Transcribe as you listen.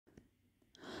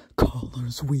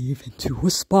Colors weave into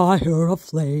a spire of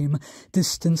flame,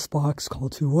 distant sparks call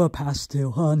to a past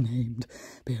still unnamed.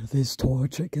 Bear this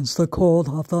torch against the cold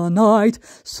of the night,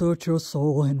 search your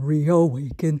soul and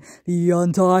reawaken the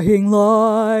undying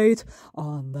light.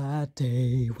 On that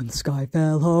day when the sky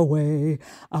fell away,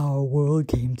 our world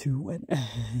came to an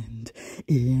end.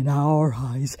 In our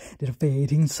eyes did a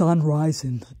fading sun rise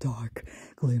in the dark,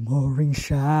 glimmering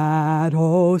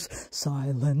shadows.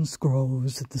 Silence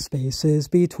grows at the spaces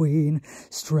between,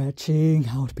 stretching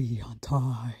out beyond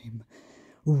time.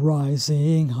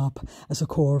 Rising up as a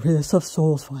chorus of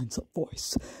souls finds a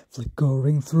voice,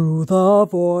 flickering through the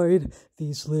void.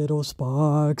 These little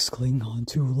sparks cling on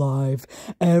to life,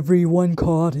 everyone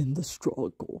caught in the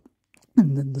struggle.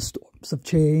 And then the storms of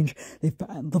change, they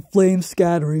fan the flames,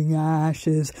 scattering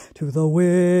ashes to the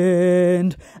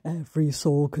wind. Every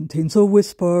soul contains a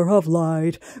whisper of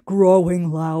light, growing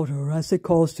louder as it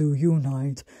calls to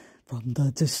unite. From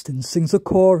the distance sings a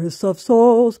chorus of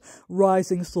souls,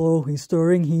 rising slowly,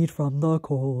 stirring heat from the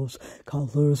coals.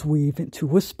 Colors weave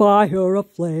into a spire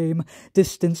of flame,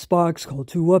 distant sparks call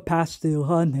to a past still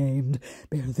unnamed.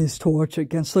 Bear this torch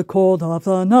against the cold of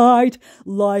the night,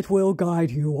 light will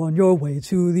guide you on your way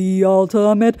to the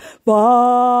ultimate fight.